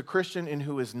determine who is a Christian and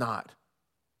who is not.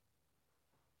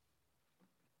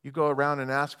 You go around and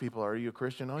ask people, "Are you a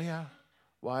Christian?" "Oh yeah."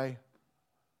 "Why?"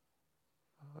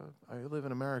 "I live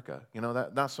in America."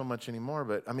 That not so much anymore,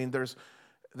 but I mean, it's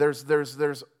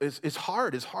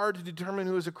hard. It's hard to determine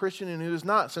who is a Christian and who is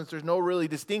not, since there's no really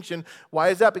distinction. Why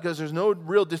is that? Because there's no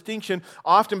real distinction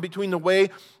often between the way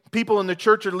people in the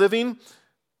church are living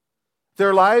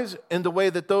their lives and the way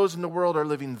that those in the world are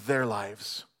living their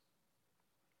lives.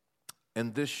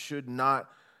 And this is not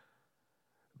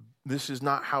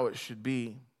how it should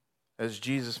be, as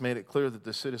Jesus made it clear that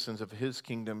the citizens of his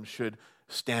kingdom should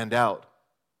stand out,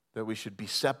 that we should be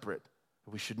separate,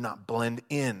 that we should not blend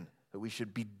in, that we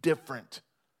should be different.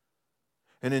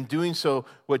 And in doing so,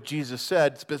 what Jesus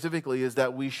said specifically is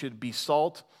that we should be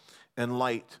salt and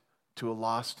light to a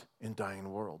lost and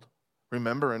dying world.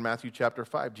 Remember in Matthew chapter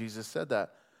 5, Jesus said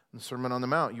that in the Sermon on the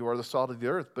Mount, "You are the salt of the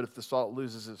earth, but if the salt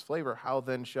loses its flavor, how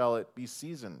then shall it be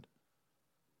seasoned?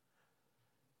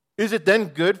 Is it then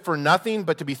good for nothing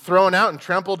but to be thrown out and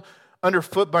trampled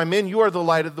underfoot by men. You are the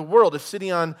light of the world. A city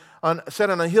set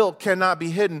on a hill cannot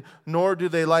be hidden, nor do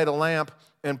they light a lamp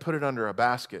and put it under a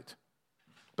basket,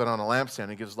 but on a lampstand.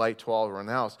 It gives light to all around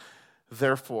the house.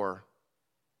 Therefore,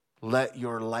 let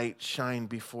your light shine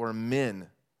before men,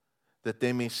 that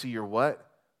they may see your what?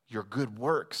 Your good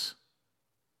works,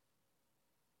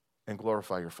 and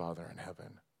glorify your Father in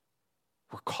heaven.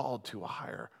 We're called to a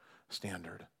higher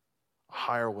standard, a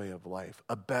higher way of life,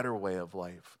 a better way of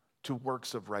life, to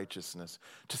works of righteousness,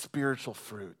 to spiritual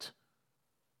fruit.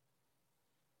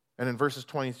 And in verses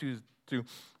 22 through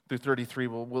 33,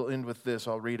 we'll end with this.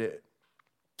 I'll read it.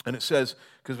 And it says,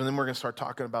 because then we're going to start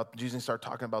talking about, Jesus started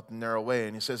talking about the narrow way.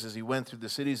 And he says, as he went through the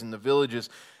cities and the villages,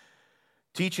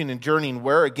 teaching and journeying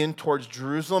where? Again, towards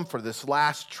Jerusalem for this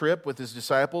last trip with his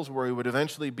disciples, where he would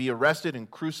eventually be arrested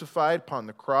and crucified upon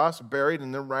the cross, buried,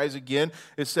 and then rise again.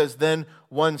 It says, then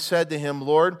one said to him,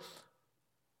 Lord,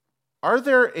 are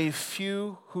there a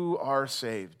few who are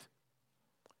saved?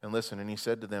 And listen, and he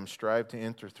said to them, strive to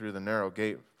enter through the narrow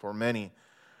gate, for many,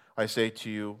 I say to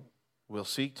you, will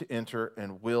seek to enter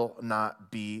and will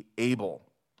not be able.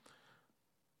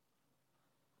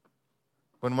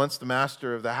 When once the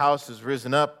master of the house has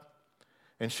risen up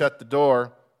and shut the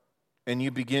door, and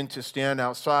you begin to stand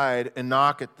outside and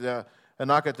knock at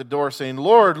the door, saying,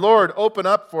 Lord, Lord, open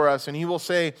up for us, and he will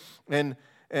say, and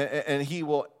he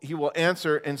will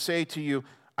answer and say to you,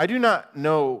 I do not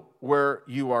know where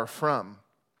you are from.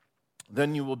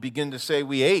 Then you will begin to say,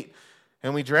 we ate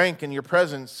and we drank in your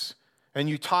presence, and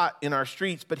you taught in our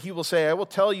streets. But he will say, I will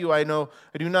tell you, I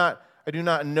do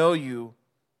not know you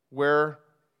where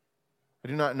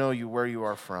you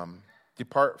are from.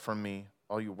 Depart from me,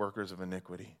 all you workers of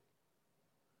iniquity.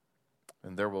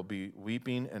 And there will be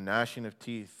weeping and gnashing of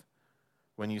teeth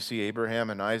when you see Abraham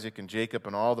and Isaac and Jacob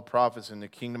and all the prophets in the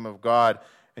kingdom of God,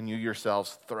 and you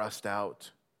yourselves thrust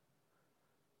out.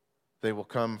 They will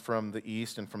come from the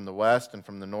east and from the west and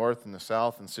from the north and the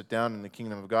south and sit down in the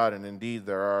kingdom of God. And indeed,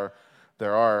 there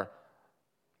are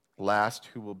last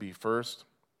who will be first,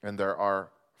 and there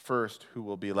are first who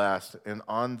will be last. And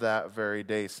on that very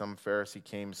day, some Pharisee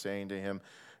came saying to him,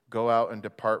 go out and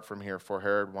depart from here, for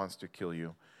Herod wants to kill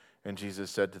you. And Jesus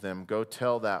said to them, go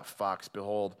tell that fox,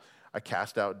 behold, I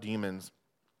cast out demons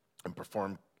and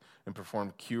performed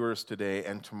cures today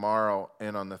and tomorrow,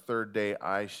 and on the third day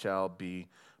I shall be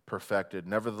perfected.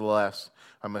 Nevertheless,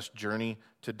 I must journey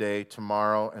today,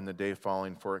 tomorrow, and the day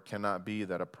following, for it cannot be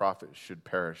that a prophet should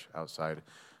perish outside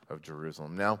of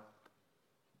Jerusalem. Now,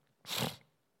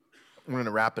 we're going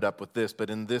to wrap it up with this, but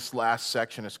in this last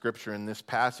section of Scripture, in this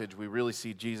passage, we really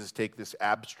see Jesus take this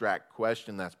abstract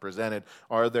question that's presented,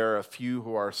 are there a few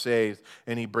who are saved?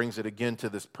 And he brings it again to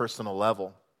this personal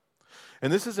level.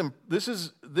 And this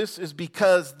is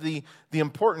because the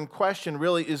important question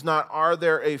really is not, are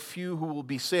there a few who will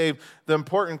be saved? The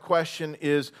important question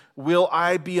is, will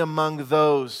I be among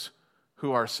those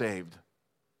who are saved?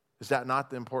 Is that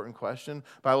not the important question?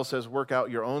 The Bible says, work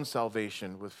out your own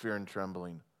salvation with fear and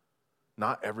trembling,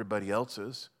 not everybody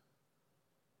else's.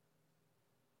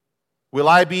 Will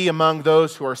I be among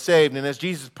those who are saved? And as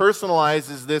Jesus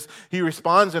personalizes this, he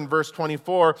responds in verse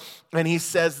 24, and he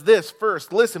says this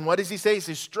first. Listen, what does he say? He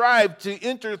says, strive to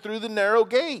enter through the narrow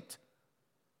gate.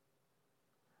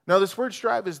 Now, this word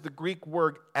strive is the Greek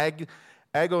word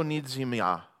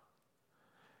agonizomai.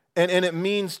 And it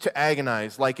means to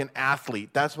agonize, like an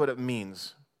athlete. That's what it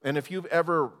means. And if you've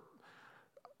ever,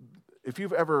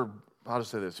 how to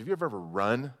say this, if you've ever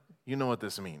run, you know what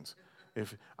this means.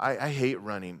 I hate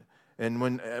running.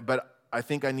 But I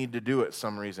think I need to do it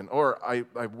some reason. Or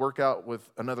I work out with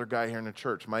another guy here in the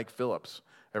church, Mike Phillips,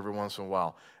 every once in a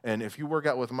while. And if you work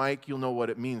out with Mike, you'll know what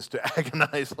it means to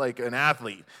agonize like an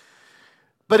athlete.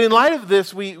 But in light of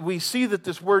this, we see that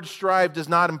this word strive does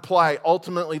not imply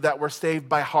ultimately that we're saved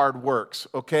by hard works,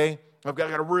 okay? I've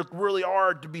got to work really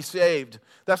hard to be saved.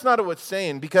 That's not what it's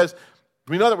saying, because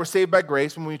we know that we're saved by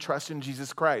grace when we trust in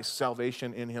Jesus Christ,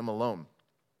 salvation in him alone.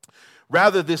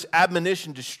 Rather, this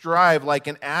admonition to strive like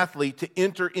an athlete, to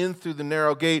enter in through the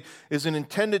narrow gate, is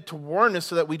intended to warn us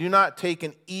so that we do not take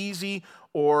an easy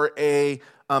or a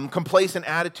complacent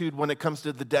attitude when it comes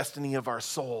to the destiny of our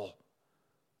soul.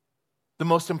 The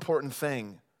most important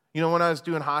thing. You know, when I was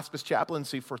doing hospice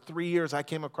chaplaincy for 3 years, I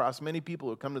came across many people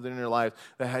who come to their inner life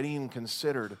that hadn't even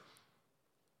considered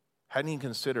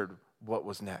what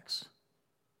was next.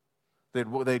 They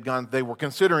were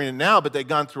considering it now, but they'd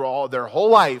gone through all their whole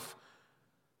life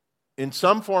in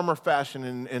some form or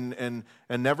fashion and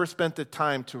never spent the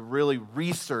time to really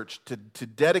research, to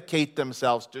dedicate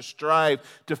themselves, to strive,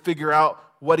 to figure out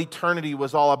what eternity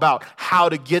was all about, how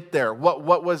to get there,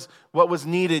 what was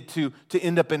needed to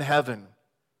end up in heaven.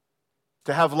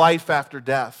 to have life after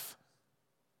death.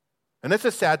 And it's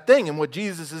a sad thing. And what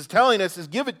Jesus is telling us is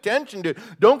give attention to,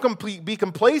 don't be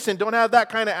complacent, don't have that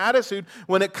kind of attitude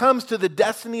when it comes to the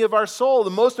destiny of our soul,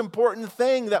 the most important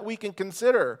thing that we can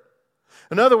consider.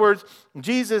 In other words,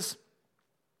 Jesus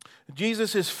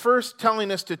is first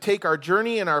telling us to take our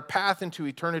journey and our path into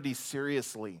eternity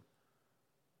seriously.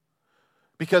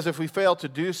 Because if we fail to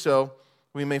do so,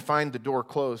 we may find the door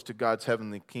closed to God's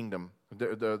heavenly kingdom.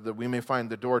 We may find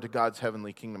the door to God's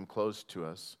heavenly kingdom closed to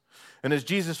us. And as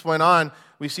Jesus went on,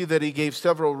 we see that he gave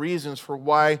several reasons for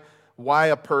why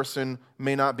a person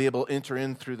may not be able to enter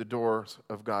in through the doors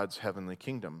of God's heavenly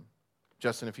kingdom.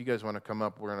 Justin, if you guys want to come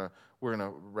up, we're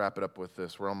gonna wrap it up with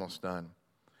this. We're almost done.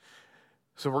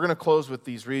 So we're going to close with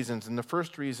these reasons. And the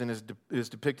first reason is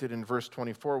depicted in verse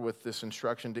 24 with this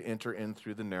instruction to enter in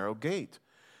through the narrow gate.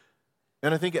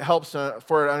 And I think it helps for us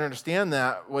to understand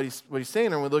that, what he's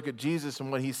saying, and we look at Jesus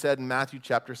and what he said in Matthew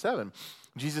chapter 7.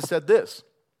 Jesus said this,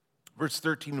 verse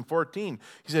 13 and 14.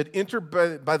 He said, enter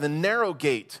by the narrow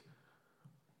gate,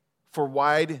 for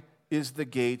wide is the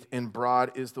gate and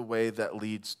broad is the way that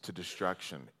leads to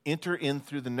destruction. Enter in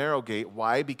through the narrow gate.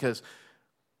 Why? Because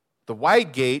the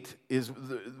wide gate is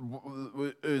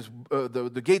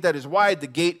the gate that is wide, the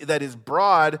gate that is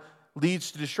broad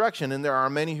leads to destruction, and there are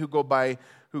many who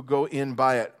go in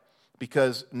by it.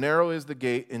 Because narrow is the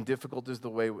gate and difficult is the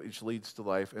way which leads to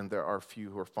life, and there are few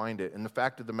who find it. And the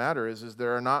fact of the matter is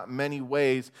there are not many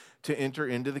ways to enter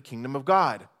into the kingdom of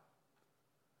God.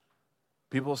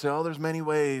 People say, oh, there's many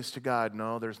ways to God.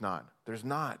 No, there's not. There's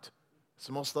not. It's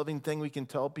the most loving thing we can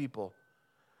tell people.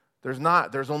 There's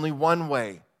not. There's only one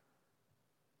way.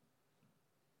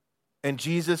 And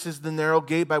Jesus is the narrow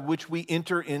gate by which we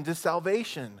enter into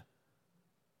salvation.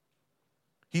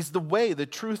 He's the way, the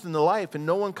truth, and the life, and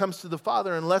no one comes to the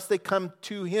Father unless they come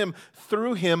to him,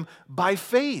 through him, by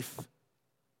faith.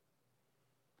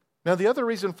 Now, the other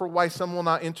reason for why some will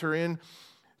not enter in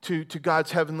to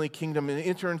God's heavenly kingdom and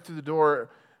enter in through the door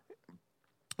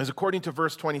is according to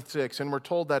verse 26, and we're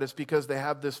told that it's because they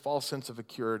have this false sense of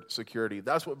security.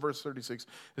 That's what verse 36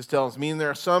 is telling us. Meaning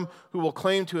there are some who will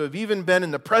claim to have even been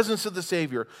in the presence of the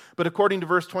Savior, but according to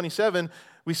verse 27,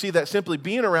 we see that simply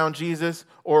being around Jesus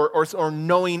or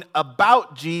knowing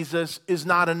about Jesus is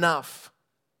not enough.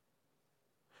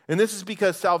 And this is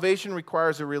because salvation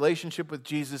requires a relationship with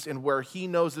Jesus and where he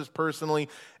knows us personally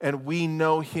and we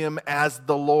know him as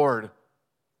the Lord,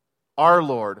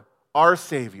 our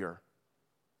Savior,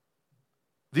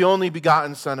 the only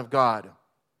begotten Son of God.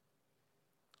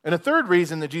 And a third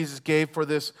reason that Jesus gave for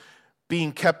this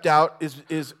being kept out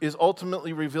is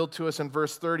ultimately revealed to us in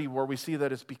verse 30, where we see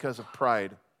that it's because of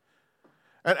pride.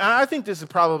 And I think this is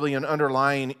probably an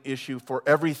underlying issue for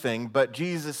everything, but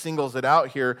Jesus singles it out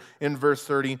here in verse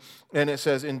 30, and it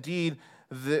says, indeed,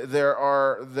 there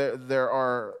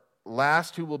are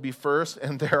last who will be first,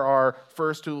 and there are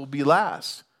first who will be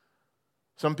last.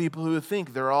 Some people who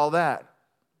think they're all that.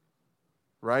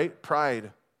 Right?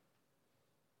 Pride.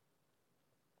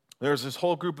 There's this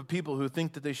whole group of people who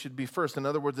think that they should be first. In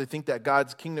other words, they think that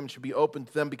God's kingdom should be open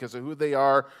to them because of who they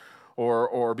are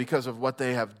or because of what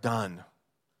they have done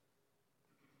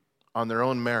on their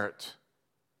own merit.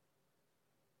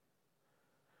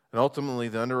 And ultimately,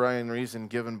 the underlying reason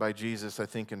given by Jesus, I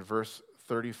think in verse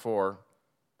 34,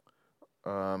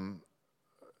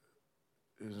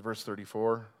 is verse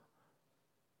 34?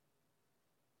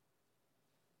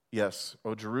 Yes,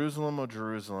 O Jerusalem,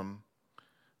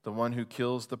 the one who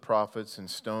kills the prophets and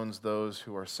stones those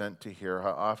who are sent to hear,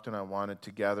 how often I wanted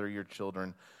to gather your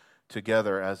children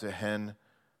together as a hen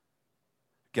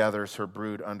gathers her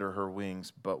brood under her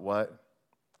wings. But what?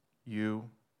 You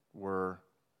were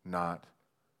not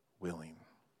willing.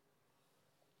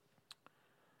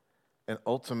 And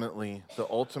ultimately, the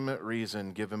ultimate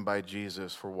reason given by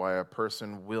Jesus for why a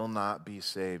person will not be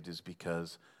saved is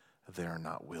because they are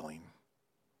not willing.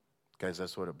 Guys,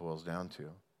 that's what it boils down to.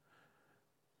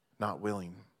 Not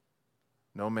willing.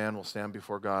 No man will stand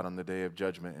before God on the day of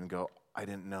judgment and go, I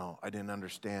didn't know, I didn't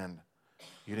understand,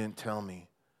 you didn't tell me.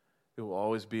 It will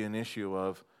always be an issue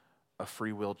of a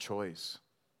free will choice.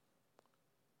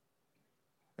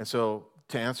 And so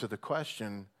to answer the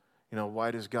question, why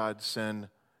does God send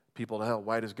people to hell?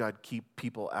 Why does God keep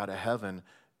people out of heaven?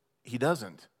 He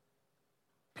doesn't.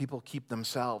 People keep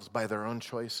themselves by their own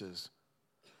choices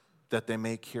that they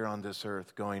make here on this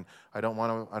earth, going, I don't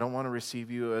want to receive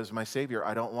you as my Savior.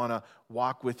 I don't want to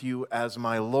walk with you as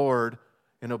my Lord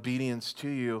in obedience to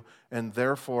you, and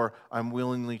therefore I'm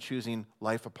willingly choosing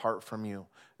life apart from you.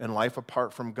 And life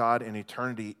apart from God in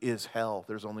eternity is hell.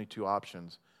 There's only two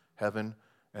options, heaven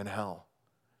and hell.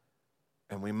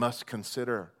 And we must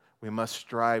consider We must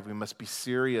strive. We must be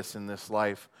serious in this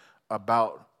life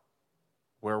about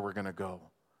where we're going to go,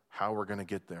 how we're going to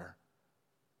get there,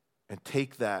 and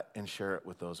take that and share it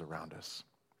with those around us.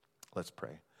 Let's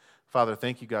pray. Father,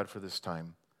 thank you, God, for this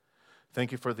time.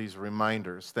 Thank you for these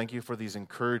reminders. Thank you for these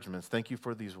encouragements. Thank you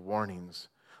for these warnings.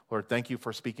 Lord, thank you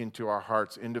for speaking to our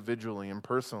hearts individually and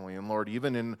personally. And Lord,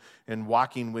 even in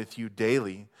walking with you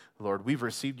daily, Lord, we've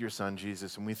received your Son,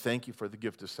 Jesus, and we thank you for the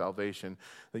gift of salvation,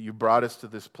 that you brought us to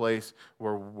this place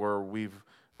where we've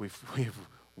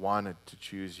wanted to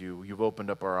choose you. You've opened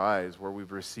up our eyes where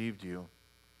we've received you.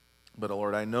 But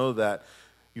Lord, I know that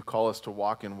you call us to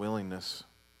walk in willingness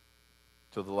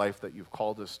to the life that you've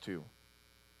called us to,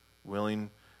 willing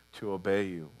to obey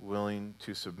you, willing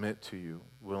to submit to you,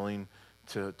 willing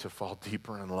to fall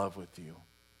deeper in love with you.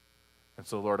 And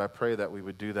so, Lord, I pray that we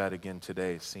would do that again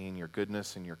today, seeing your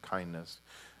goodness and your kindness,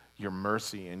 your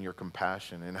mercy and your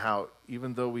compassion, and how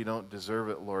even though we don't deserve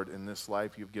it, Lord, in this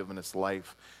life, you've given us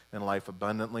life and life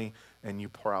abundantly, and you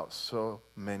pour out so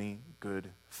many good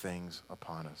things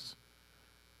upon us.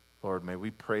 Lord, may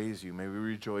we praise you. May we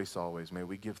rejoice always. May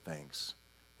we give thanks.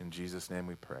 In Jesus' name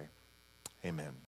we pray. Amen.